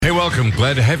welcome.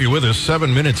 Glad to have you with us.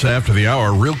 7 minutes after the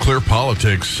hour. Real Clear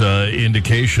Politics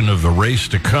indication of the race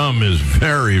to come is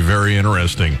very, very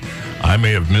interesting. I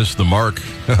may have missed the mark.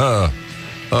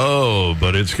 Oh,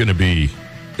 but it's going to be,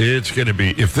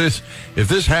 if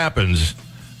this happens,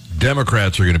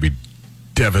 Democrats are going to be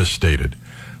devastated.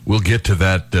 We'll get to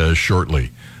that shortly.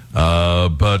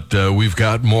 But we've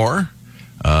got more.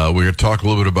 We're going to talk a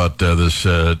little bit about this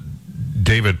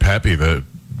David Pappy, the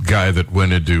guy that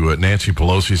went into Nancy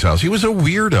Pelosi's house. He was a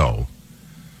weirdo.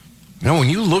 Now, when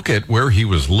you look at where he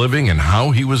was living and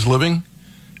how he was living,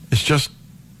 it's just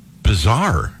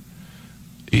bizarre.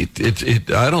 I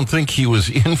don't think he was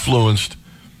influenced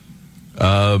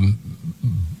by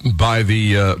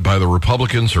the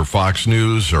Republicans or Fox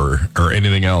News or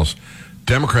anything else.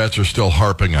 Democrats are still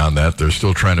harping on that. They're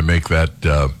still trying to make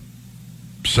that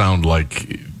sound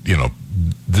like,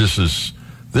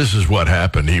 this is what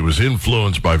happened. He was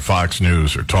influenced by Fox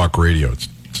News or talk radio.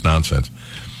 It's nonsense.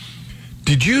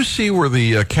 Did you see where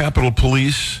the Capitol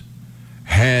Police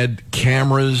had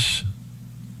cameras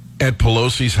at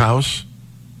Pelosi's house?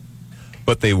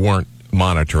 But they weren't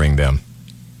monitoring them.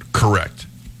 Correct.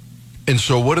 And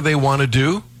so what do they want to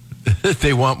do?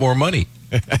 They want more money.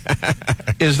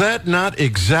 Is that not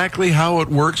exactly how it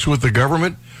works with the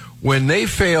government? When they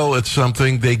fail at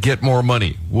something, they get more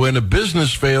money. When a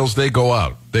business fails, they go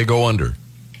out. They go under.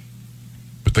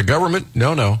 But the government,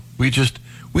 no.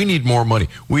 We need more money.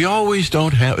 We always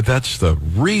don't have, that's the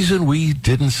reason we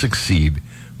didn't succeed.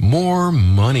 More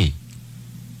money.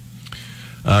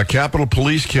 Capitol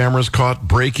Police cameras caught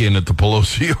break-in at the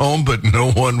Pelosi home, but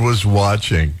no one was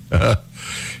watching.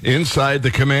 Inside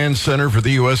the command center for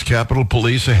the U.S. Capitol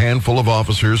Police, a handful of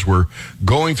officers were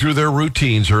going through their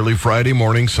routines early Friday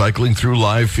morning, cycling through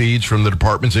live feeds from the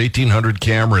department's 1,800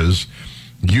 cameras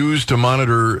used to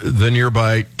monitor the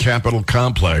nearby Capitol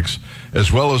complex,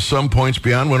 as well as some points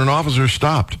beyond, when an officer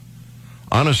stopped.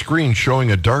 On a screen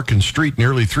showing a darkened street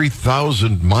nearly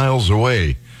 3,000 miles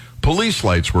away, police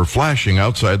lights were flashing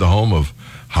outside the home of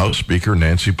House Speaker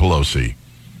Nancy Pelosi.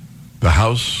 The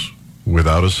house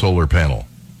without a solar panel,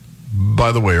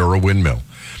 by the way, or a windmill.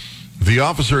 The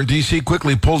officer in D.C.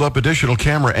 quickly pulled up additional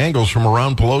camera angles from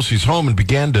around Pelosi's home and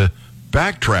began to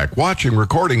backtrack, watching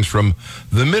recordings from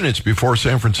the minutes before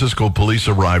San Francisco police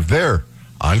arrived. There,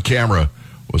 on camera,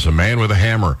 was a man with a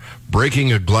hammer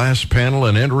breaking a glass panel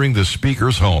and entering the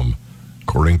speaker's home.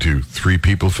 According to three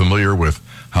people familiar with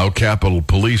how Capitol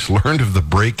Police learned of the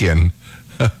break-in,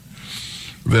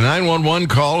 the 911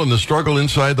 call and the struggle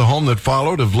inside the home that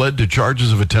followed have led to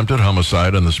charges of attempted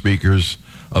homicide on the speaker's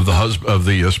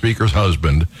speaker's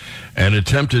husband and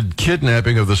attempted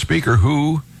kidnapping of the speaker,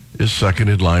 who is second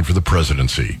in line for the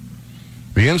presidency.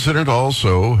 The incident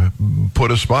also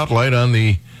put a spotlight on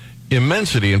the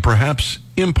immensity and perhaps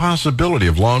impossibility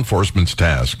of law enforcement's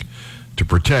task to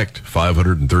protect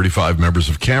 535 members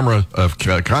of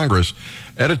Congress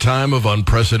at a time of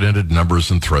unprecedented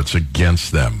numbers and threats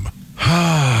against them.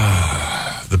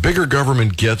 The bigger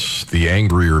government gets, the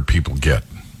angrier people get,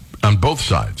 on both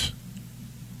sides.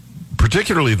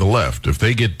 Particularly the left. If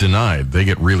they get denied, they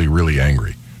get really, really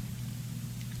angry.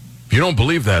 If you don't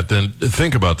believe that, then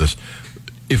think about this.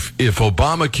 If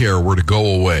Obamacare were to go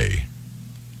away,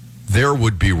 there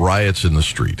would be riots in the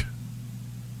street.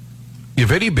 If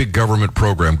any big government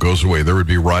program goes away, there would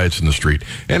be riots in the street.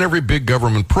 And every big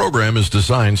government program is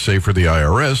designed, say for the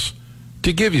IRS,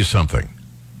 to give you something.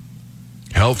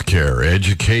 Healthcare,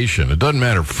 education, it doesn't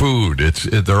matter, food,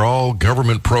 they're all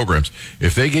government programs.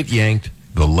 If they get yanked,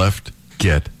 the left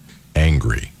get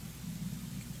angry.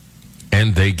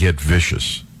 And they get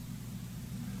vicious.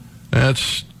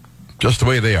 That's just the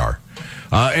way they are.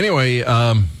 Anyway,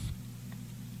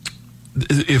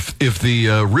 if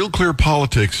the Real Clear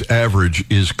Politics average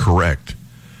is correct,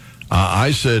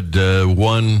 I said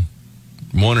one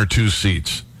or two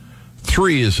seats.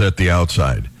 3 is at the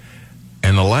outside.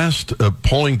 And the last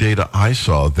polling data I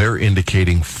saw, they're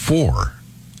indicating 4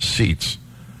 seats.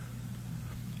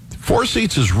 4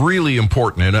 seats is really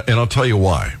important, and I'll tell you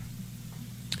why.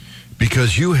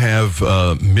 Because you have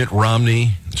Mitt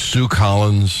Romney, Sue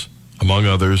Collins, among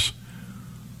others,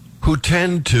 who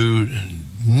tend to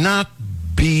not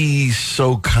be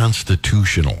so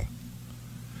constitutional.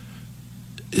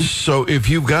 So if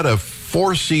you've got a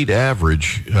 4-seat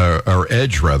average, or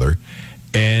edge rather,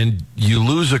 and you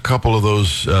lose a couple of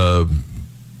those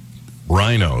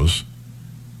rhinos,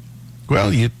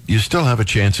 well, you still have a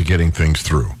chance of getting things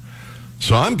through.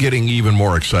 So I'm getting even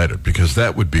more excited because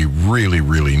that would be really,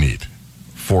 really neat.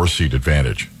 4-seat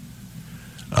advantage.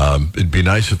 It'd be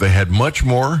nice if they had much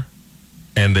more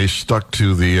and they stuck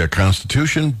to the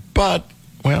Constitution, but,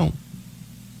 well,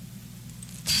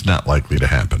 it's not likely to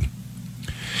happen.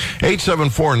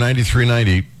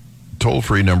 874-9390.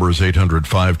 Toll-free number is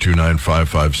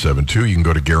 800-529-5572. You can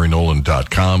go to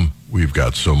GaryNolan.com. We've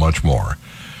got so much more.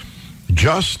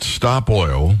 Just Stop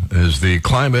Oil is the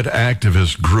climate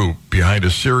activist group behind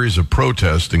a series of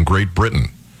protests in Great Britain.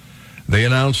 They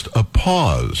announced a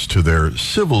pause to their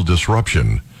civil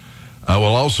disruption, while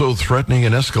also threatening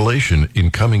an escalation in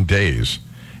coming days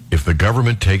if the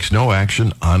government takes no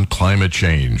action on climate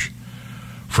change.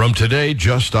 From today,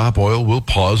 Just Stop Oil will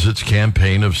pause its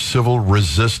campaign of civil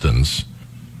resistance.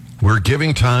 We're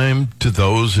giving time to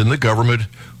those in the government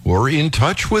who are in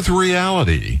touch with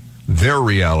reality, their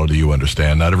reality, you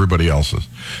understand, not everybody else's,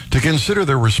 to consider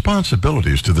their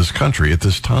responsibilities to this country at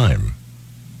this time.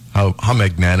 How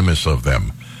magnanimous of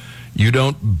them. You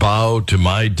don't bow to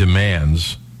my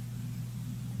demands.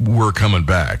 We're coming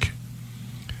back.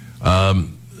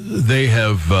 They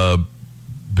have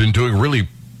been doing really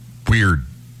weird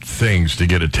things to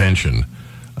get attention.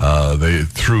 They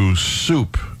threw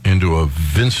soup into a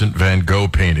Vincent van Gogh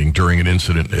painting during an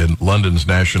incident in London's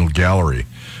National Gallery.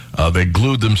 They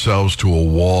glued themselves to a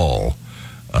wall,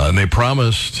 and they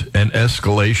promised an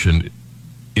escalation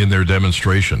in their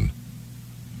demonstration.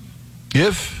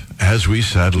 If, as we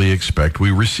sadly expect,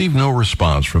 we receive no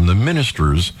response from the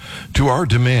ministers to our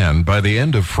demand by the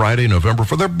end of Friday, November,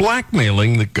 for their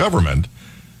blackmailing the government,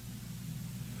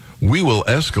 we will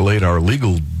escalate our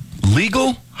legal?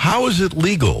 How is it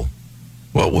legal?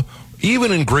 Well,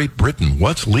 even in Great Britain,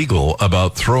 what's legal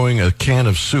about throwing a can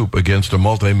of soup against a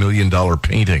multi-million-dollar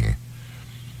painting?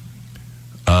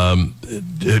 And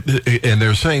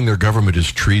they're saying their government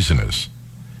is treasonous.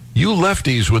 You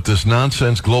lefties with this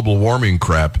nonsense global warming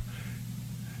crap,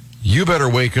 you better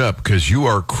wake up, because you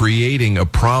are creating a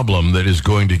problem that is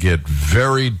going to get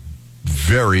very,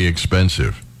 very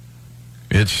expensive.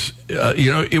 It's,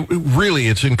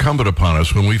 it's incumbent upon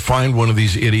us when we find one of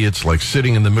these idiots like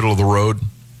sitting in the middle of the road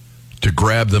to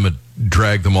grab them and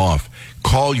drag them off.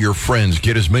 Call your friends,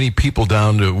 get as many people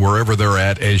down to wherever they're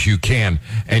at as you can,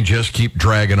 and just keep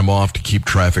dragging them off to keep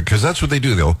traffic, because that's what they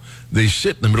do. They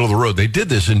sit in the middle of the road. They did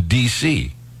this in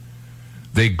D.C.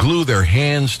 They glue their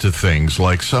hands to things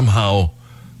like somehow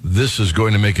this is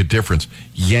going to make a difference.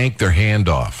 Yank their hand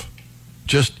off.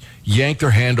 Just yank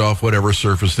their hand off whatever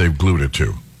surface they've glued it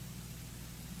to.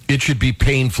 It should be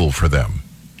painful for them.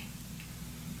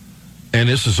 And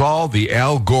this is all the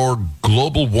Al Gore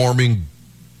global warming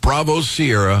Bravo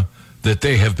Sierra that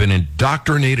they have been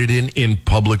indoctrinated in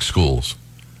public schools.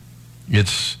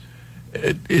 It's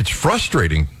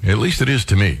frustrating. At least it is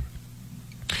to me.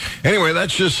 Anyway,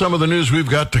 that's just some of the news we've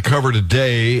got to cover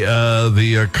today.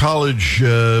 The college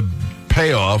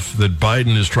payoff that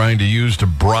Biden is trying to use to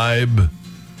bribe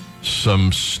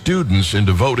some students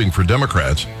into voting for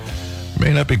Democrats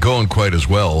may not be going quite as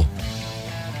well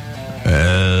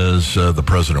as the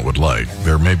president would like.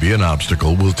 There may be an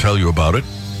obstacle. We'll tell you about it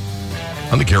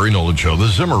on the Gary Nolan Show, the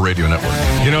Zimmer Radio Network.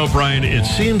 You know, Brian, it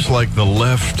seems like the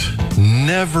left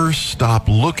never stop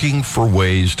looking for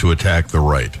ways to attack the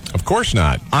right. Of course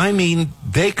not. I mean,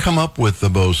 they come up with the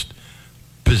most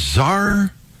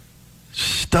bizarre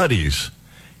studies.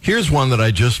 Here's one that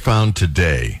I just found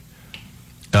today,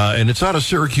 and it's out of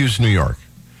Syracuse, New York.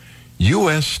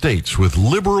 U.S. states with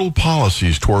liberal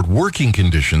policies toward working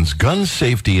conditions, gun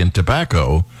safety, and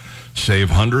tobacco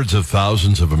save hundreds of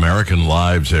thousands of American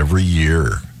lives every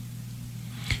year.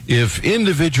 If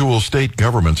individual state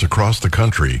governments across the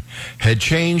country had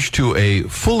changed to a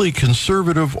fully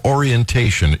conservative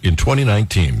orientation in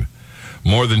 2019,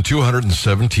 more than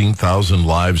 217,000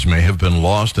 lives may have been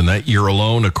lost in that year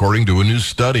alone, according to a new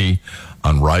study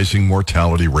on rising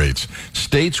mortality rates.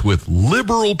 States with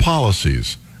liberal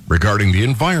policies regarding the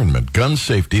environment, gun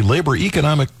safety, labor,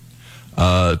 economic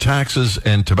taxes,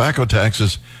 and tobacco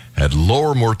taxes had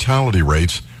lower mortality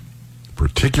rates,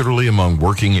 particularly among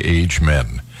working-age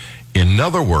men. In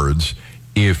other words,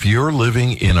 if you're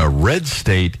living in a red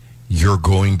state, you're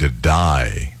going to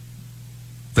die.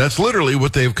 That's literally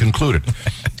what they've concluded.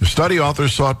 The study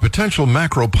authors sought potential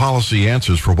macro policy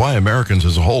answers for why Americans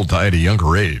as a whole die at a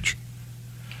younger age.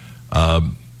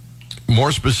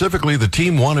 More specifically, the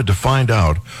team wanted to find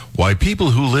out why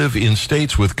people who live in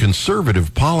states with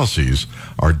conservative policies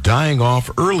are dying off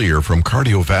earlier from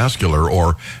cardiovascular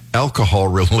or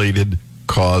alcohol-related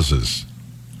causes.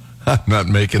 I'm not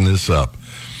making this up.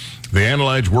 They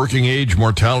analyzed working age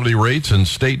mortality rates and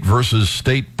state versus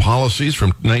state policies from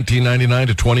 1999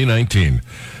 to 2019.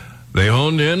 They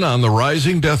honed in on the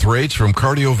rising death rates from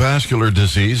cardiovascular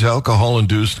disease,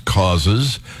 alcohol-induced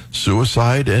causes,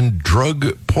 suicide, and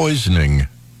drug poisoning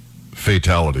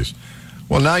fatalities.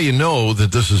 Well, now you know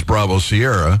that this is Bravo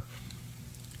Sierra.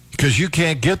 Because you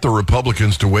can't get the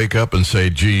Republicans to wake up and say,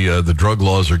 gee, the drug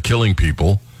laws are killing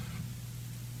people.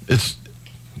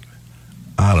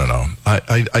 I don't know.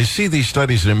 I see these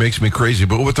studies and it makes me crazy.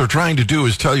 But what they're trying to do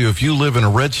is tell you if you live in a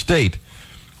red state,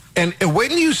 and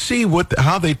when you see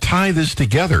how they tie this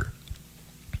together,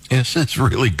 it's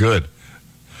really good.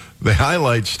 They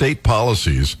highlight state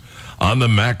policies on the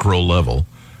macro level,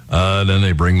 then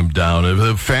they bring them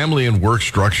down. Family and work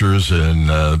structures,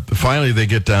 and finally they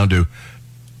get down to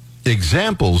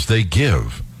examples they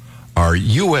give are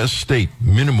U.S. state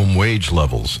minimum wage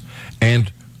levels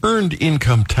and earned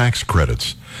income tax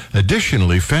credits.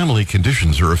 Additionally, family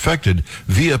conditions are affected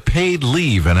via paid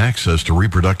leave and access to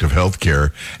reproductive health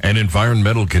care, and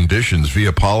environmental conditions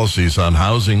via policies on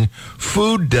housing,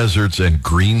 food deserts, and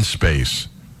green space.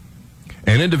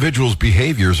 And individuals'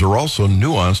 behaviors are also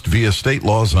nuanced via state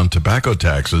laws on tobacco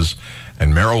taxes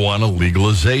and marijuana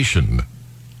legalization.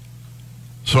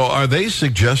 So are they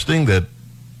suggesting that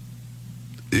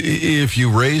if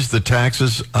you raise the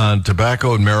taxes on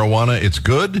tobacco and marijuana, it's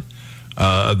good?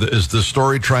 Is the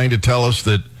story trying to tell us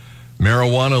that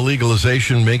marijuana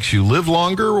legalization makes you live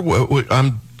longer?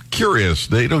 I'm curious.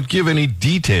 They don't give any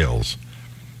details.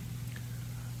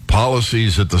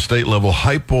 Policies at the state level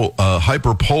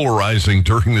hyper-polarizing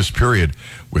during this period,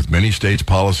 with many states'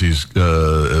 policy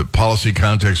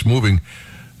context moving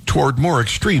toward more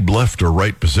extreme left or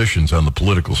right positions on the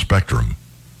political spectrum.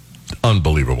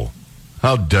 Unbelievable.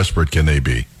 How desperate can they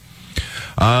be?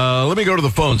 Let me go to the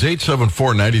phones.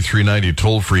 874-9390,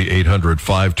 toll-free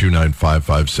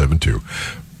 800-529-5572.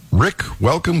 Rick,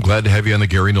 welcome. Glad to have you on the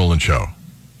Gary Nolan Show.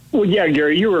 Well, yeah,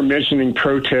 Gary, you were mentioning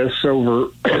protests over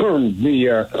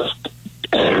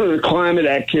the climate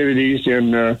activities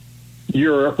in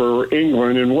Europe or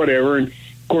England and whatever. And,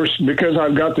 of course, because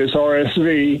I've got this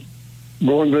RSV,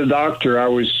 going to the doctor, I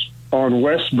was on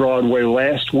West Broadway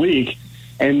last week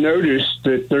and noticed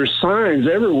that there's signs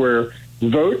everywhere,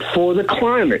 vote for the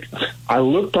climate. I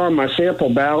looked on my sample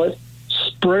ballot,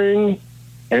 spring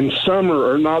and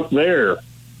summer are not there.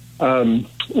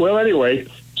 Well, anyway,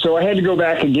 so I had to go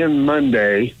back again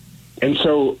Monday, and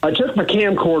so I took my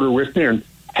camcorder with me.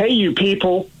 Hey, you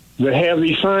people that have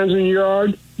these signs in your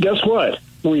yard, guess what?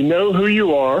 We know who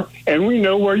you are, and we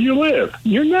know where you live.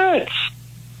 You're nuts.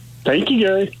 Thank you,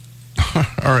 Gary.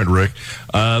 All right, Rick.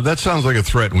 That sounds like a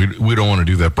threat, and we don't want to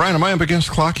do that. Brian, am I up against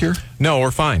the clock here? No, we're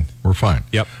fine. We're fine.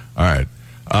 Yep. All right.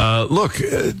 Look,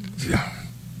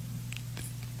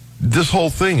 this whole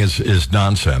thing is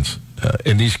nonsense,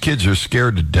 and these kids are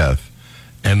scared to death,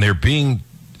 and they're being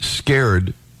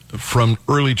scared from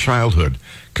early childhood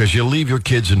because you leave your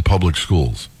kids in public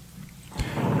schools.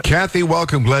 Kathy,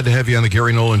 welcome. Glad to have you on the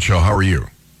Gary Nolan Show. How are you?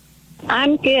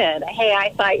 I'm good. Hey,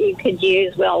 I thought you could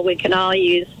use, well, we can all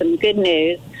use some good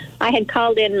news. I had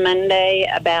called in Monday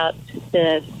about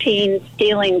the teens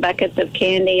stealing buckets of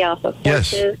candy off of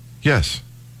horses. Yes.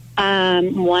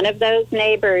 One of those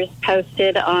neighbors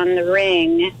posted on the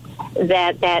Ring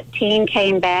that teen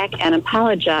came back and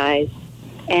apologized.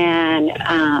 And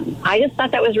I just thought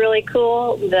that was really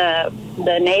cool. The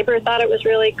neighbor thought it was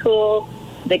really cool.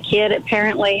 The kid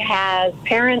apparently has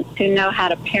parents who know how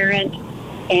to parent,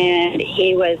 and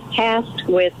he was tasked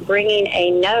with bringing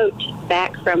a note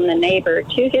back from the neighbor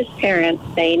to his parents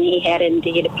saying he had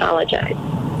indeed apologized.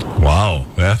 Wow,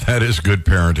 that is good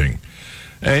parenting.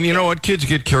 And you know what? Kids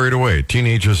get carried away,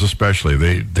 teenagers especially.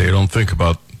 They don't think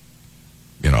about,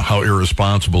 how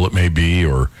irresponsible it may be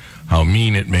or how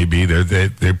mean it may be.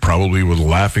 They probably were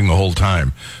laughing the whole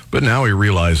time. But now he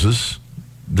realizes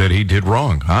that he did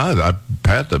wrong. I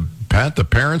pat the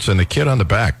parents and the kid on the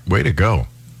back. Way to go.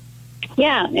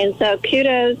 Yeah, and so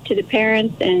kudos to the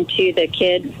parents and to the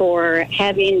kid for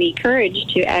having the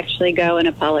courage to actually go and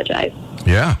apologize.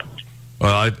 Yeah.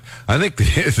 Well, I think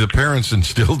the parents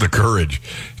instilled the courage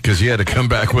because he had to come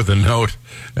back with a note,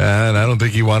 and I don't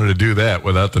think he wanted to do that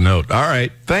without the note. All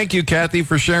right. Thank you, Kathy,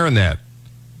 for sharing that.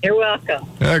 You're welcome.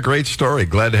 Yeah, great story.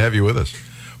 Glad to have you with us.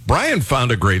 Brian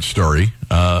found a great story,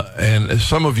 and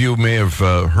some of you may have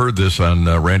heard this on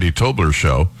Randy Tobler's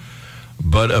show,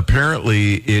 but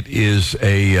apparently it is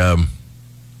a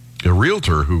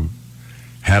realtor who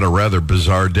had a rather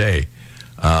bizarre day.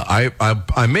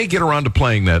 I may get around to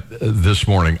playing that this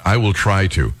morning. I will try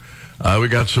to. We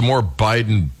got some more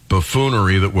Biden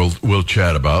buffoonery that we'll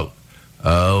chat about.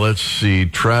 Let's see.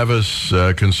 Travis,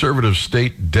 conservative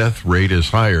state death rate is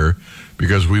higher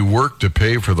because we work to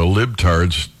pay for the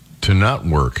libtards to not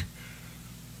work.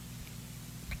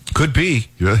 Could be.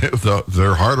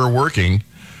 They're harder working.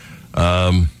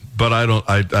 But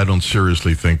I don't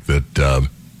seriously think that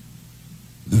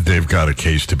they've got a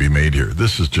case to be made here.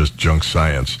 This is just junk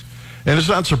science. And it's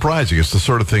not surprising. It's the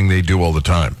sort of thing they do all the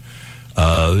time.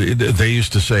 They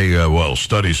used to say, well,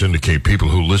 studies indicate people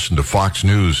who listen to Fox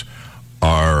News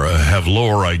have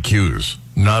lower IQs,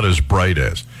 not as bright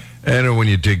as. And when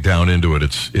you dig down into it,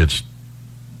 it's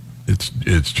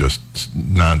just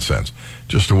nonsense.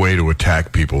 Just a way to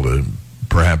attack people to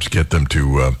perhaps get them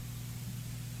to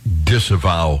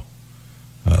disavow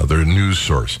their news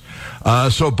source.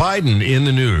 So Biden in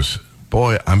the news.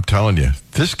 Boy, I'm telling you,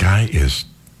 this guy is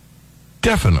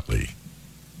definitely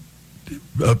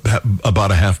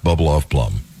about a half bubble off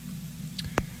plum.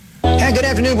 Hey, good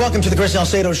afternoon. Welcome to the Chris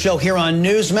Salcedo Show here on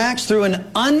Newsmax. Through an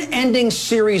unending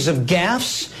series of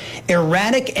gaffes,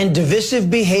 erratic and divisive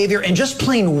behavior, and just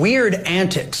plain weird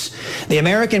antics, the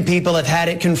American people have had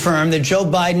it confirmed that Joe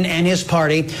Biden and his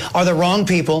party are the wrong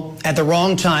people at the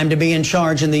wrong time to be in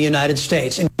charge in the United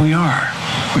States. We are.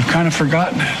 We've kind of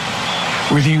forgotten it.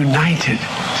 We're the United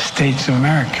States of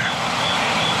America.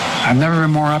 I've never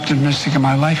been more optimistic in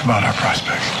my life about our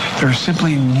prospects. There is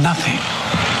simply nothing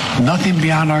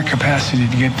beyond our capacity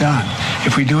to get done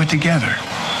if we do it together.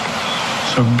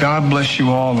 So God bless you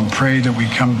all, and pray that we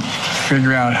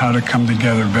figure out how to come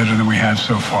together better than we have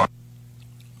so far.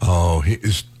 Oh,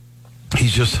 he's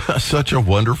just such a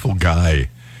wonderful guy.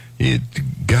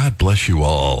 God bless you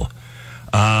all.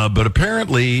 But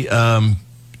apparently,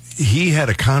 he had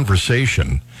a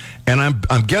conversation, and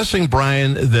I'm guessing,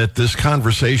 Brian, that this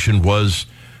conversation was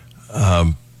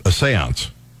a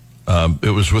seance.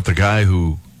 It was with the guy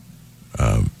who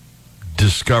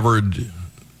discovered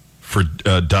for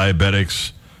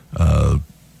diabetics,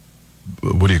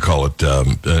 what do you call it?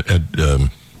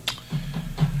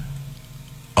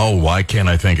 Why can't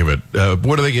I think of it?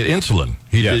 What do they get? Insulin.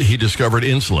 He discovered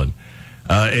insulin.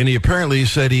 And he apparently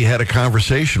said he had a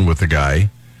conversation with the guy.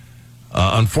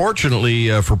 Unfortunately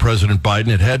for President Biden,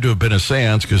 it had to have been a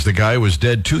seance because the guy was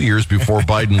dead 2 years before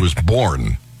Biden was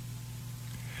born.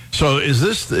 So is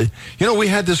this, we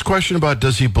had this question about,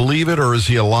 does he believe it or is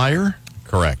he a liar?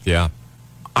 Correct, yeah.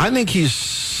 I think he's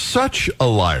such a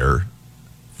liar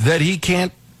that he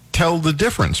can't tell the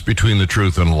difference between the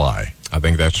truth and a lie. I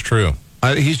think that's true.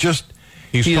 He's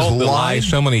told the lie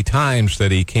so many times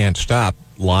that he can't stop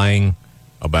lying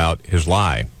about his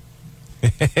lie.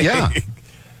 Yeah.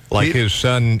 Like his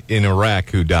son in Iraq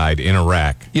who died in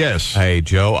Iraq. Yes. Hey,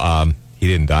 Joe, he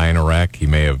didn't die in Iraq. He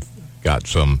may have got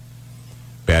some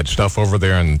bad stuff over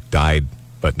there and died,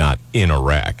 but not in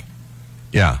Iraq.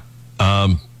 Yeah.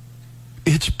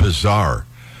 It's bizarre.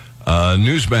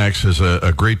 Newsmax has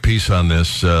a great piece on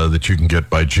this that you can get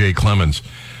by Jay Clemens.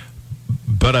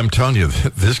 But I'm telling you,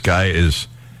 this guy is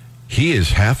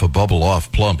half a bubble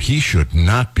off plump. He should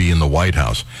not be in the White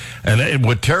House. And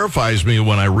what terrifies me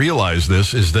when I realize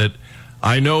this is that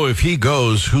I know if he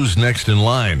goes, who's next in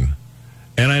line.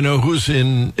 And I know who's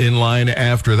in line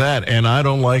after that. And I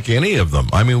don't like any of them.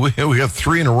 I mean, we have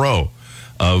 3 in a row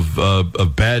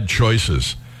of bad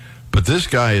choices. But this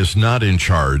guy is not in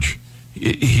charge.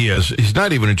 He's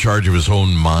not even in charge of his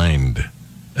own mind.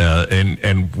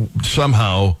 And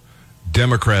somehow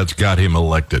Democrats got him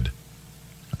elected.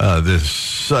 This is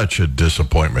such a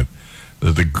disappointment.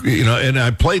 And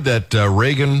I played that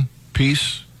Reagan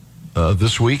piece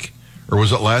this week, or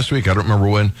was it last week? I don't remember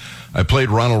when. I played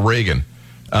Ronald Reagan.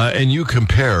 And you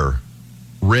compare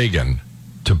Reagan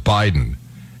to Biden,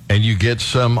 and you get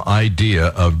some idea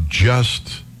of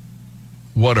just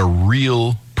what a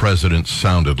real president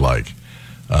sounded like.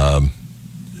 They're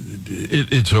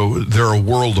a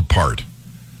world apart.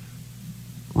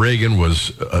 Reagan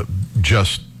was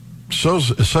just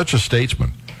such a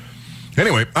statesman.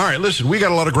 Anyway, all right, listen, we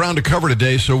got a lot of ground to cover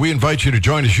today, so we invite you to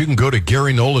join us. You can go to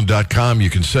GaryNolan.com. You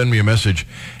can send me a message,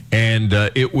 and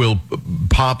it will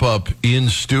pop up in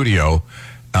studio.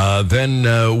 Then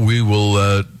we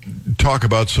will talk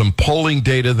about some polling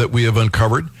data that we have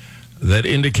uncovered that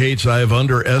indicates I have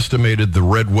underestimated the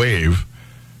red wave.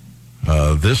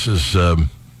 This is a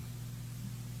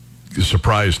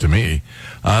surprise to me.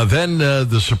 Then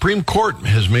the Supreme Court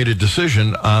has made a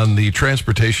decision on the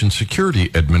Transportation Security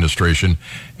Administration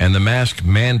and the mask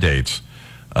mandates.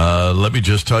 Let me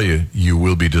just tell you, you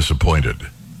will be disappointed.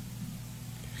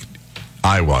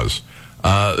 I was.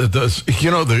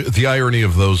 The irony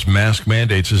of those mask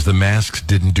mandates is the masks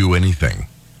didn't do anything.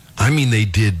 I mean, they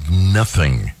did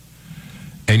nothing.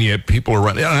 And yet people are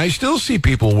running. And I still see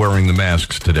people wearing the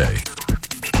masks today.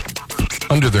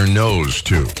 Under their nose,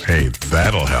 too. Hey,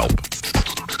 that'll help.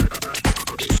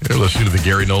 You're listening to the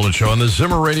Gary Nolan Show on the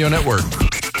Zimmer Radio Network.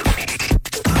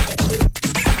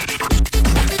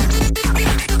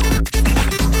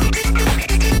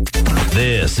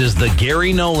 This is the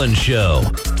Gary Nolan Show.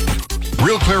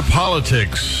 Real Clear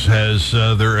Politics has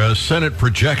their Senate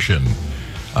projection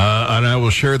And I will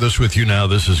share this with you now.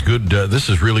 This is good. This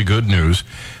is really good news.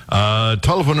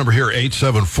 Telephone number here,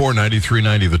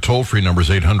 874-9390. The toll-free number is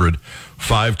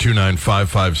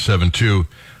 800-529-5572.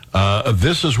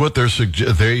 This is what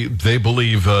they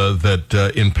believe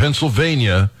that in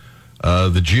Pennsylvania,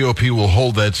 the GOP will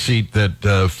hold that seat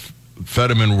that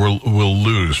Fetterman will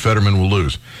lose. Fetterman will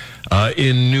lose.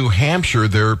 In New Hampshire,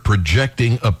 they're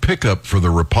projecting a pickup for the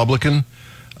Republican.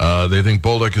 They think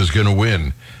Bolduc is going to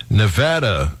win.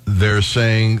 Nevada, they're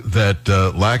saying that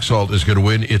Laxalt is going to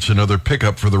win. It's another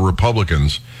pickup for the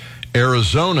Republicans.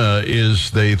 Arizona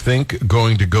is, they think,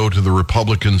 going to go to the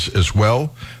Republicans as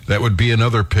well. That would be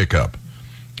another pickup.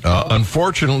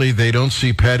 Unfortunately, they don't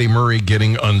see Patty Murray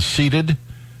getting unseated.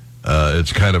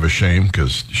 It's kind of a shame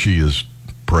because she is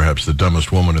perhaps the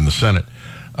dumbest woman in the Senate.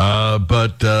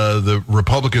 But the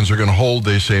Republicans are going to hold,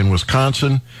 they say, in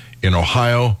Wisconsin, in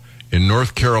Ohio, in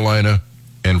North Carolina,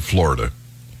 and Florida.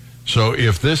 So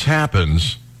if this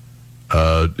happens,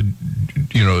 Georgia,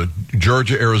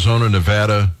 Arizona,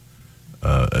 Nevada,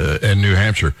 and New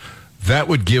Hampshire, that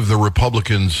would give the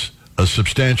Republicans a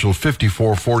substantial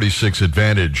 54-46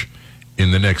 advantage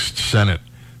in the next Senate.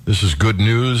 This is good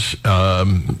news.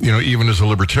 Even as a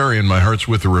libertarian, my heart's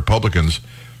with the Republicans.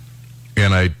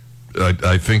 And I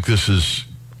think this is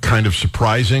kind of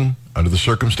surprising under the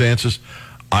circumstances.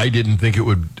 I didn't think it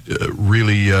would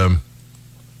really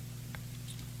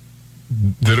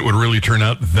turn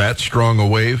out that strong a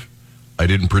wave. I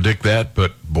didn't predict that,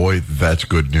 but boy, that's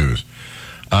good news.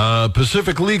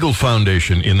 Pacific Legal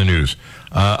Foundation in the news.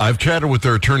 I've chatted with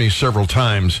their attorney several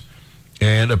times,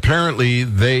 and apparently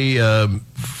they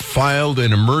filed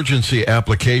an emergency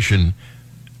application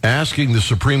asking the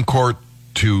Supreme Court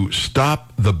to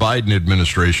stop the Biden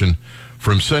administration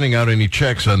from sending out any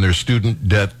checks on their student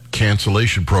debt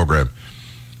cancellation program.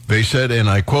 They said, and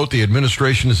I quote, "The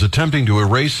administration is attempting to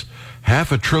erase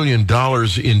 $500 billion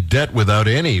in debt without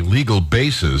any legal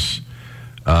basis.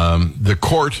 The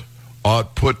court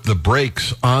ought put the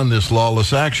brakes on this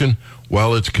lawless action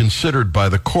while it's considered by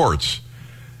the courts."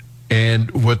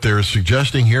 And what they're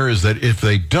suggesting here is that if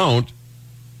they don't,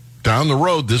 down the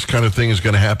road, this kind of thing is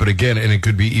going to happen again, and it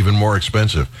could be even more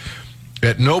expensive.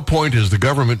 At no point has the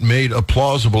government made a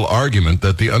plausible argument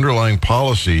that the underlying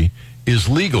policy is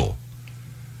legal.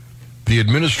 The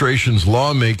administration's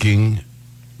lawmaking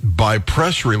by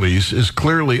press release is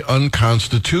clearly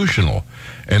unconstitutional,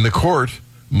 and the court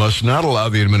must not allow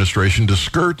the administration to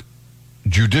skirt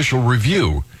judicial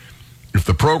review. If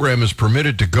the program is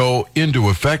permitted to go into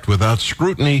effect without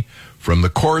scrutiny from the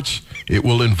courts, it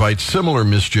will invite similar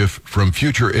mischief from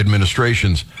future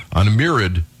administrations on a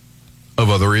myriad of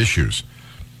other issues.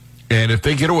 And if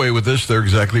they get away with this, they're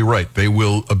exactly right. They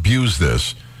will abuse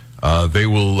this. They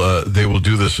will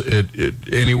do this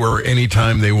anywhere,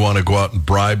 anytime they want to go out and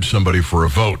bribe somebody for a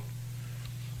vote.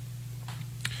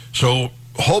 So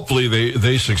hopefully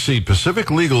they succeed. Pacific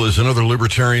Legal is another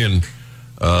libertarian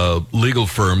legal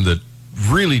firm that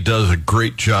really does a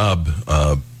great job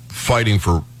fighting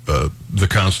for the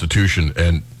Constitution,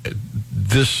 and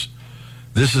this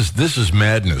is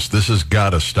madness. This has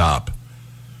got to stop.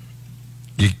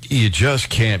 You just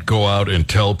can't go out and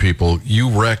tell people you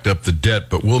racked up the debt,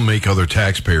 but we'll make other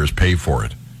taxpayers pay for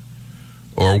it,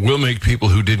 or we'll make people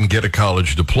who didn't get a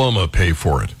college diploma pay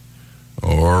for it,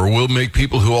 or we'll make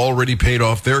people who already paid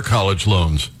off their college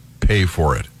loans pay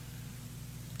for it.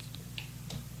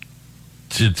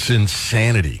 It's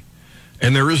insanity,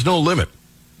 and there is no limit.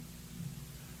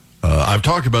 I've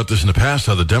talked about this in the past,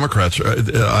 how the Democrats,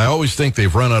 I always think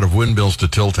they've run out of windmills to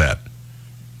tilt at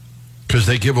because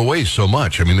they give away so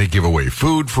much. I mean, they give away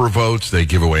food for votes, they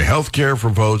give away health care for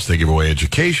votes, they give away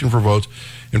education for votes,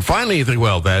 and finally you think,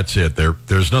 well, that's it.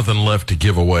 There's nothing left to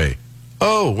give away.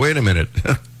 Oh, wait a minute.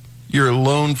 Your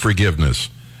loan forgiveness.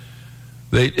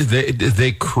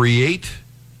 They create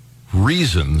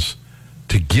reasons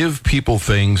to give people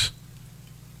things,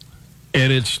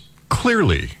 and it's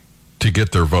clearly to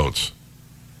get their votes.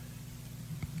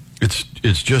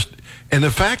 It's just, and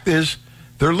the fact is,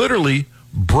 they're literally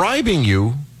bribing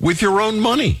you with your own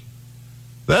money.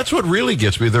 That's what really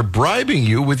gets me. They're bribing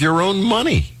you with your own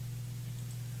money.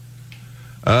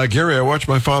 Gary, I watched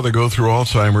my father go through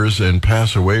Alzheimer's and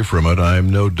pass away from it. I am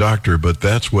no doctor, but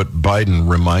that's what Biden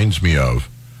reminds me of.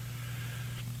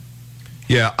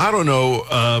 Yeah, I don't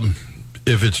know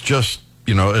if it's just,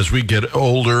 as we get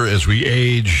older, as we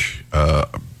age,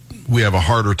 we have a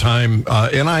harder time.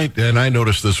 And I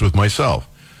noticed this with myself,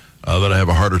 that I have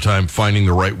a harder time finding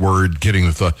the right word, getting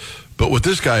the thought. But what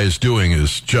this guy is doing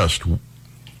is just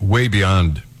way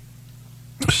beyond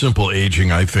simple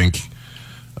aging. I think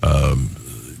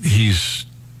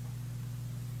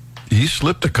he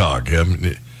slipped a cog. I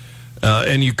mean,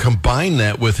 and you combine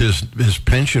that with his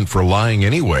penchant for lying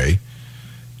anyway,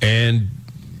 and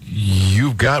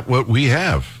you've got what we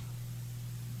have.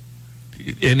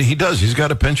 And he does. He's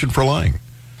got a penchant for lying.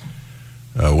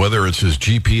 Whether it's his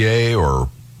GPA or,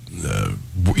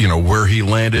 where he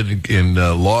landed in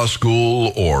law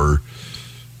school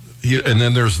and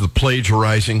then there's the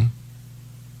plagiarizing.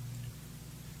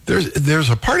 There's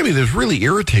a part of me that's really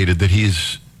irritated that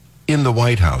he's in the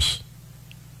White House.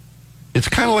 It's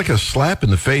kind of like a slap in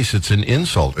the face. It's an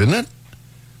insult, isn't it?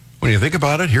 When you think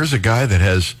about it, here's a guy that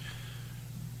has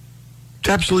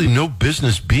absolutely no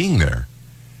business being there.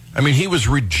 I mean, he was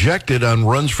rejected on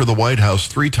runs for the White House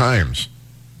 3 times.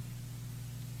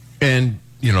 And,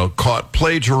 caught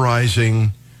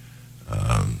plagiarizing.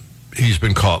 He's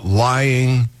been caught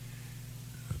lying.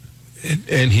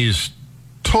 And he's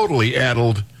totally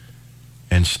addled.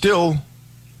 And still,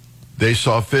 they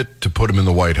saw fit to put him in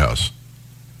the White House.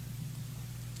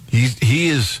 He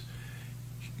has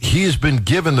been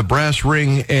given the brass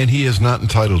ring, and he is not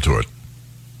entitled to it.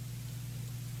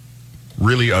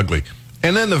 Really ugly.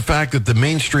 And then the fact that the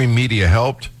mainstream media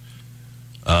helped,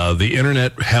 the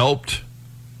internet helped,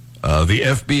 the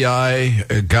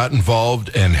FBI got involved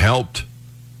and helped.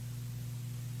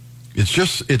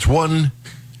 It's one,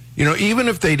 even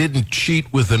if they didn't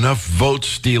cheat with enough vote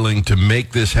stealing to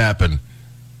make this happen,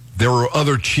 there were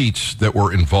other cheats that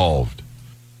were involved.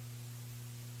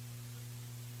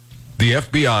 The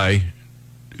FBI,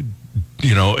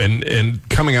 and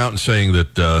coming out and saying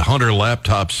that Hunter's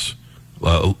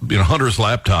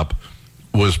laptop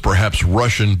was perhaps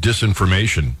Russian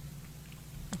disinformation.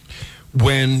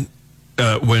 When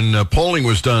polling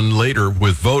was done later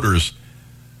with voters,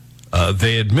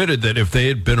 they admitted that if they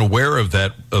had been aware of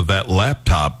that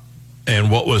laptop and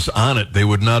what was on it, they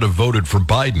would not have voted for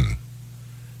Biden,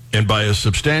 and by a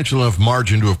substantial enough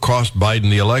margin to have cost Biden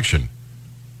the election.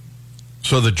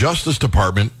 So the Justice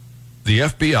Department, the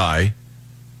FBI,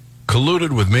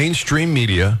 colluded with mainstream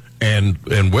media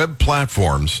and web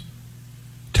platforms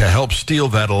to help steal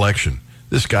that election.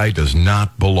 This guy does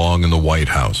not belong in the White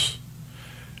House.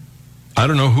 I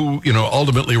don't know who,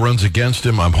 ultimately runs against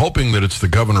him. I'm hoping that it's the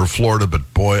governor of Florida,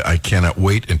 but boy, I cannot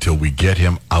wait until we get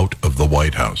him out of the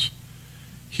White House.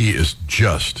 He is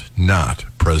just not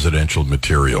presidential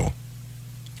material.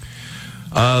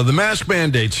 The mask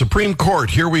mandate, Supreme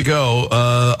Court, here we go.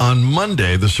 On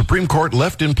Monday, the Supreme Court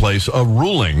left in place a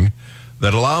ruling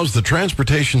that allows the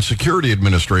Transportation Security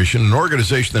Administration, an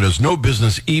organization that has no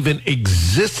business even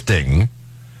existing,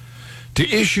 to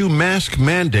issue mask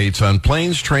mandates on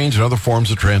planes, trains, and other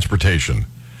forms of transportation,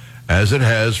 as it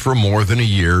has for more than a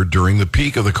year during the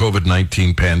peak of the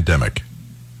COVID-19 pandemic.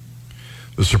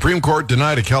 The Supreme Court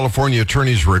denied a California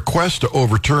attorney's request to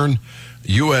overturn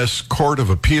U.S. Court of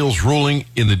Appeals ruling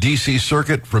in the D.C.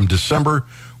 Circuit from December,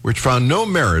 which found no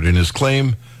merit in his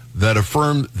claim that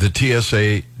affirmed the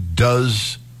TSA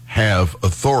does have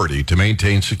authority to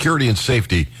maintain security and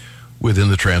safety within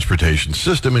the transportation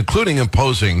system, including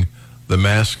imposing the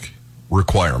mask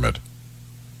requirement.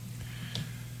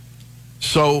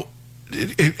 So,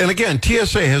 and again,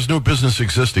 TSA has no business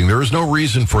existing. There is no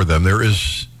reason for them. There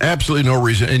is absolutely no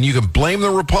reason. And you can blame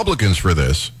the Republicans for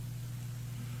this.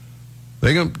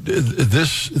 There's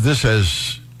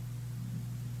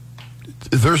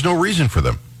no reason for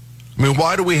them. I mean,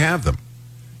 why do we have them?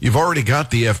 You've already got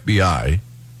the FBI.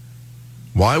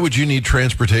 Why would you need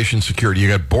transportation security? You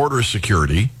got border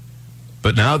security,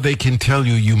 but now they can tell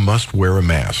you must wear a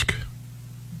mask.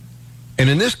 And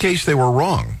in this case, they were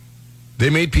wrong. They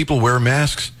made people wear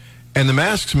masks, and the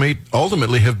masks may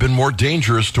ultimately have been more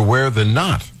dangerous to wear than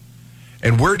not.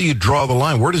 And where do you draw the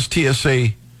line? Where does TSA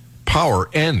power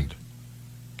end?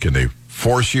 Can they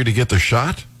force you to get the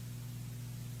shot?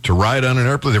 To ride on an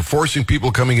airplane? They're forcing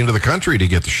people coming into the country to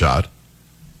get the shot.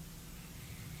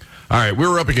 All right,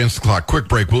 we're up against the clock. Quick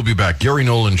break. We'll be back. Gary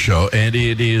Nolan Show, and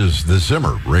it is the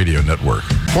Zimmer Radio Network.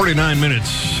 49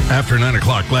 minutes after 9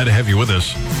 o'clock. Glad to have you with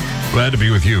us. Glad to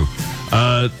be with you.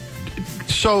 Now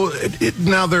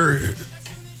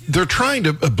they're trying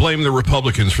to blame the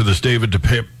Republicans for this David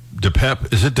DePape.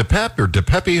 Is it DePape or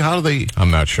DePepe? How do they?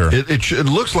 I'm not sure. It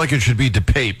looks like it should be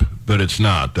DePape, but it's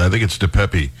not. I think it's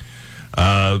DePepe.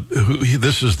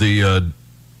 This is the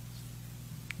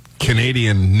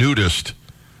Canadian nudist,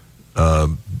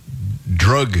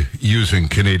 drug-using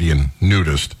Canadian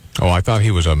nudist. Oh, I thought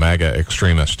he was a MAGA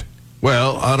extremist.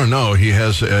 Well, I don't know. He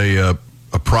has a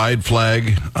pride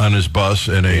flag on his bus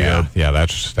and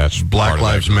that's Black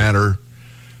Lives Matter,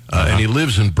 and he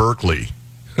lives in Berkeley.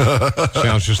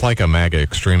 Sounds just like a MAGA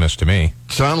extremist to me.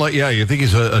 Sound like, yeah, you think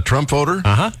he's a Trump voter?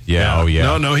 Uh-huh. Yeah, oh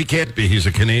yeah. No, he can't be. He's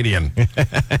a Canadian.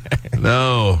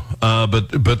 No,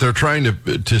 but they're trying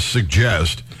to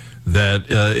suggest that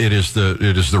it is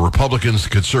the Republicans, the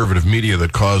conservative media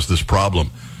that caused this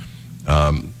problem.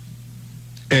 And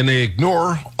they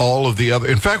ignore all of the other.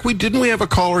 In fact, didn't we have a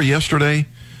caller yesterday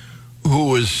who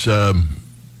was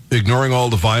ignoring all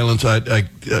the violence?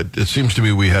 It seems to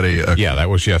me we had yeah, that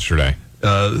was yesterday.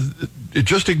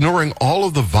 Just ignoring all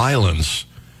of the violence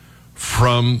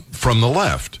from the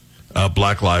left,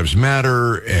 Black Lives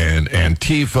Matter and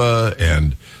Antifa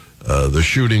and the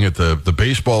shooting at the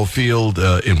baseball field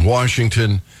in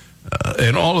Washington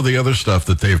and all of the other stuff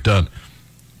that they've done.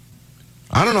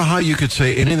 I don't know how you could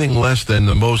say anything less than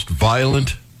the most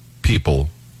violent people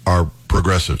are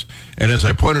progressives. And as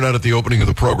I pointed out at the opening of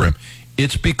the program,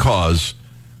 it's because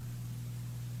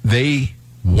they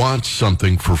want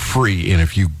something for free. And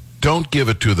if you don't give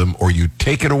it to them or you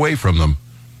take it away from them,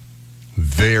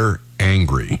 they're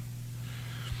angry.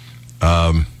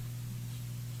 I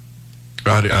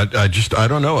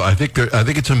don't know. I think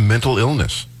it's a mental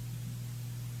illness.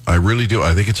 I really do.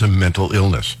 I think it's a mental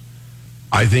illness.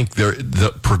 I think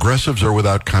the progressives are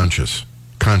without conscience.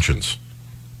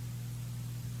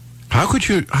 How could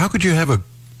you have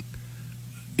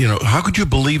how could you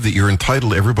believe that you're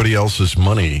entitled to everybody else's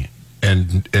money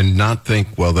and not think,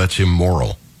 well, that's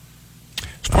immoral?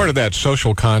 It's part of that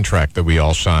social contract that we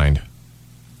all signed.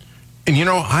 And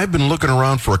I've been looking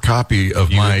around for a copy of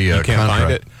my you can't contract.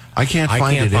 Find it? I can't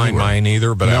find it find anywhere. mine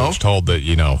either, but No? I was told that,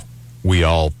 we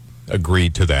all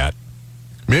agreed to that.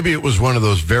 Maybe it was one of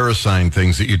those VeriSign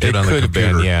things that you did on the computer. It could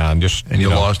have been, yeah. And you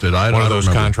lost it. One of those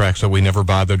contracts that we never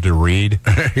bothered to read.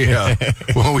 Yeah.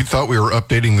 Well, we thought we were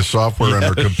updating the software on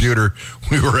our computer.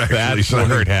 We were actually That's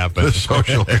where it happened. The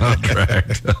social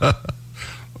contract.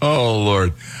 Oh,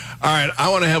 Lord. All right. I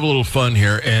want to have a little fun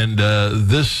here. And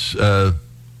this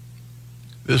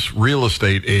real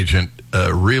estate agent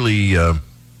really,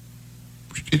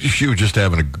 she was just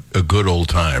having a good old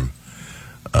time.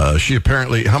 She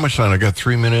apparently, how much time? I got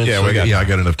 3 minutes? Yeah, I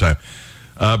got enough time.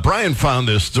 Brian found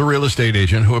the real estate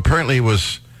agent who apparently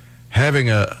was having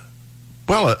a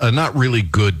not really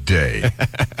good day.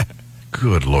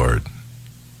 Good Lord.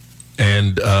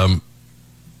 And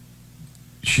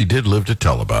she did live to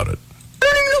tell about it. I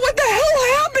don't even know what the hell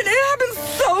happened. It happened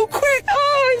so quick.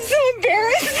 Oh, I'm so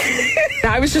embarrassed.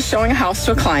 I was just showing a house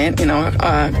to a client,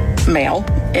 male,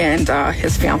 and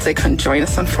his fiance couldn't join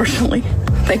us, unfortunately.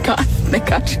 Thank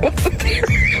God she wasn't there.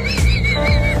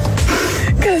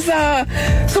 Because,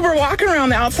 so we're walking around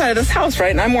the outside of this house, right?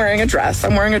 And I'm wearing a dress.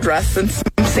 I'm wearing a dress and some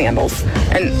sandals.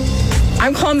 And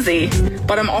I'm clumsy,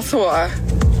 but I'm also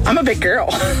I'm a big girl.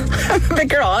 I'm a big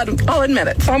girl, I'll admit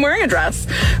it. So I'm wearing a dress.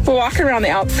 We're walking around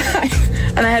the outside.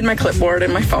 And I had my clipboard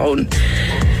and my phone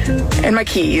and my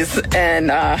keys.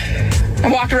 And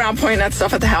I'm walking around pointing at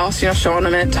stuff at the house, showing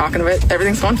them it, talking to it.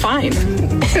 Everything's going fine.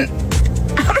 And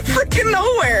out of freaking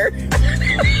nowhere,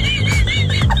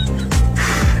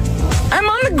 I'm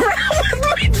on the ground with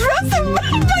my dress above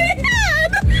my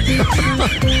head.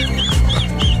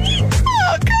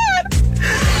 Oh, God.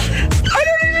 I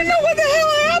don't even know what the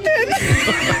hell happened.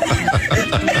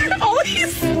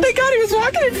 Thank God he was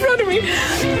walking in front of me.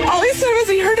 All he said was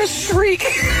he heard a shriek.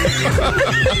 And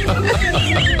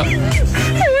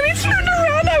when he turned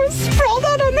around, I was sprawled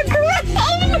out on the ground.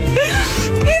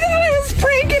 He thought I was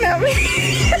pranking at me.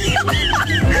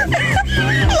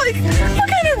 Like, what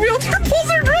kind of realtor pulls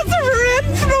her dress over her head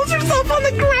and throws herself on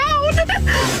the ground?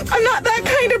 I'm not that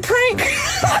kind of prank.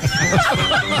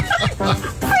 So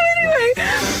anyway,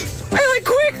 I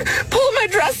quick pull my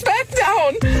dress back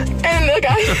down, and the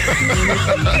guy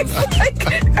he's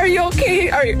like, "Are you okay?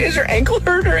 Is your ankle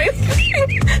hurt or anything?"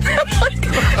 I'm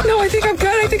like, "No, I think I'm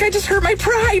good. I think I just hurt my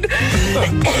pride."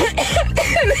 In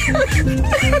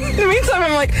the meantime,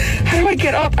 I'm like, "How do I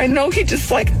get up?" I know he just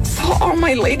saw all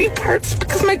my lady parts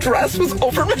because my dress was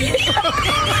over my head.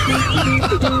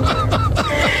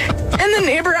 And the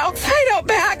neighbor out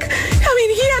back, I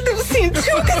mean, he had to have seen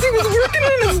too because he was working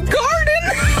in his garden.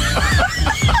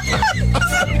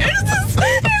 There's this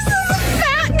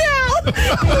fat gal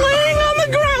laying on the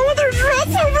ground with her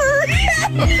dress over her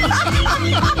head.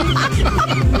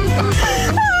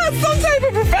 Some type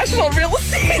of professional real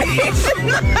estate agent.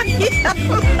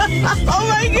 Oh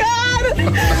my God.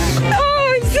 Oh,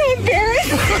 I'm so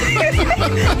embarrassed.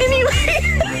 Anyway,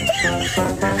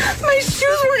 my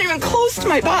shoes weren't even close to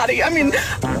my body. I mean,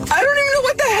 I don't even know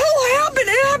what the hell happened.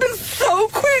 It happened so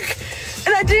quick.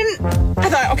 And I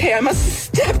thought, okay, I must have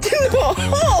stepped into a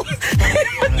hole.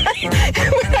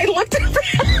 And when I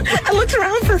looked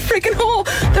around for a freaking hole,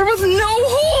 there was no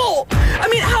hole.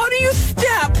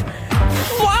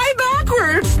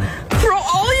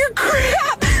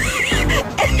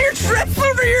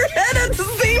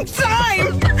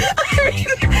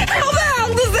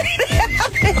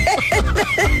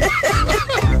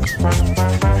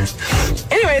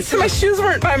 My shoes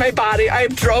weren't by my body. I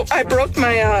broke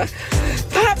my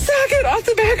pop socket off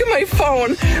the back of my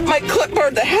phone. My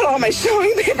clipboard that had all my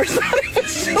showing papers on it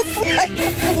was just like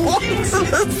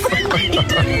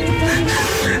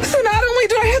So not only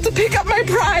do I have to pick up my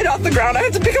pride off the ground, I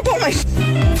have to pick up all my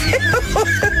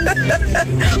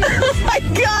Oh my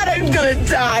God, I'm gonna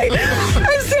die.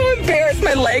 I'm so embarrassed.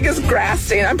 My leg is grass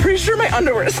stained. I'm pretty sure my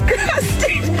underwear is grass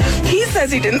stained. He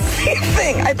says he didn't see a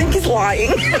thing. I think he's lying.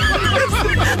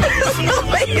 There's no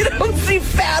way you don't see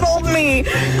fat old me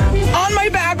on my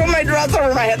back with my dress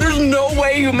over my head. There's no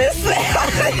way you missed that.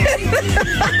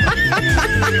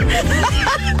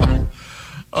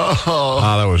 Oh,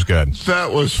 that was good.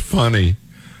 That was funny.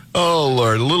 Oh,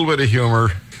 Lord. A little bit of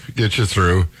humor gets you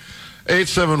through.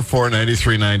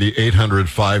 874-9390,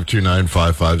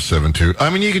 800-529-5572.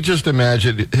 I mean, you could just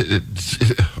imagine.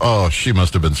 She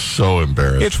must have been so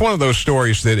embarrassed. It's one of those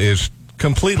stories that is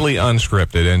completely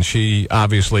unscripted, and she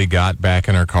obviously got back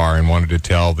in her car and wanted to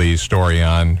tell the story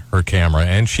on her camera,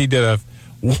 and she did a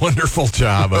wonderful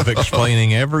job of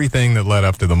explaining everything that led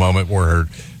up to the moment where her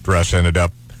dress ended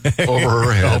up over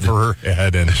her head. Over her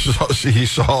head. And he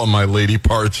saw my lady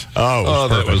parts. Oh,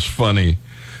 that was funny.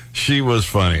 She was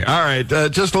funny. All right,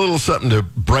 just a little something to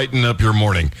brighten up your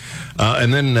morning.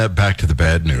 And then back to the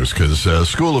bad news, because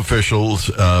school officials,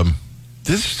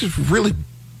 this is really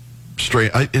strange.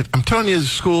 I'm telling you,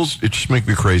 schools, it just make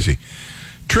me crazy.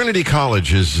 Trinity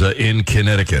College is in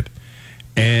Connecticut,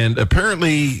 and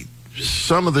apparently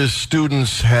some of the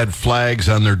students had flags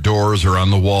on their doors or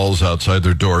on the walls outside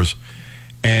their doors,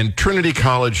 and Trinity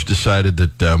College decided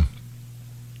that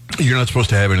you're not supposed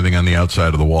to have anything on the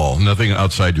outside of the wall, nothing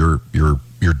outside your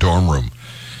dorm room.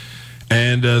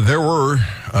 And there were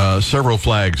several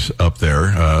flags up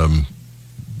there,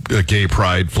 a gay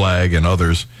pride flag and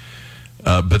others.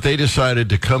 But they decided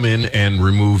to come in and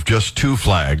remove just 2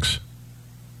 flags,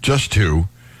 just 2.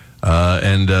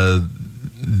 And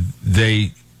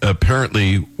they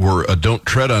apparently were a Don't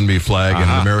Tread on Me flag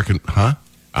and an American,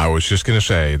 I was just going to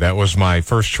say, that was my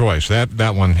first choice.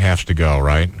 That one has to go,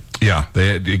 right? Yeah,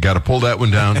 you got to pull that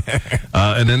one down.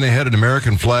 And then they had an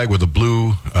American flag with a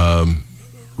blue,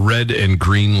 red, and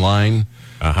green line.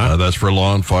 That's for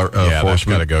law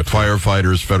enforcement,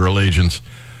 firefighters, federal agents.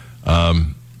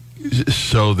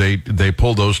 So they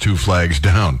pulled those 2 flags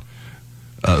down.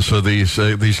 So these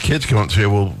kids come out and say,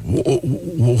 well,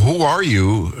 who are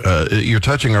you? You're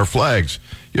touching our flags.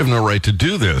 You have no right to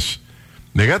do this.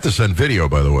 They got this on video,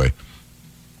 by the way.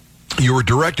 You were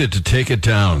directed to take it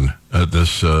down.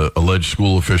 This alleged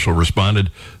school official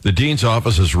responded, the dean's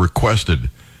office has requested,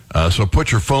 so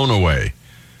put your phone away.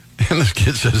 And this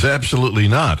kid says, absolutely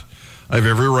not. I have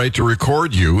every right to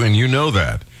record you, and you know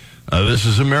that. This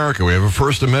is America. We have a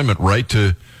First Amendment right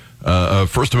to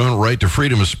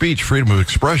freedom of speech, freedom of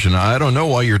expression. I don't know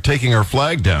why you're taking our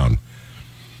flag down.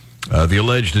 The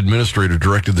alleged administrator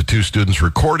directed the 2 students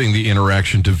recording the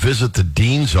interaction to visit the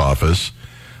dean's office.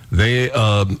 They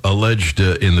alleged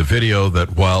in the video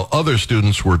that while other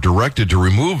students were directed to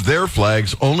remove their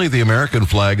flags, only the American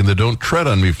flag and the Don't Tread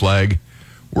on Me flag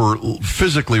were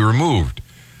physically removed.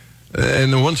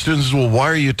 And the one student says, well, why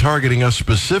are you targeting us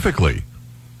specifically?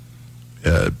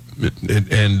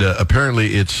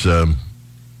 Apparently it's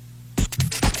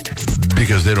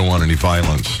because they don't want any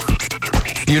violence.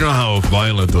 You know how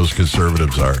violent those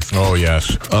conservatives are. Oh,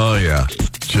 yes. Oh, yeah.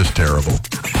 Just terrible.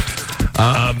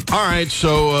 All right,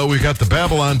 so we've got the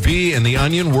Babylon Bee and the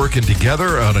Onion working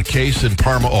together on a case in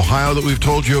Parma, Ohio that we've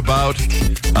told you about.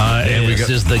 This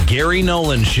is the Gary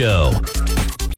Nolan Show.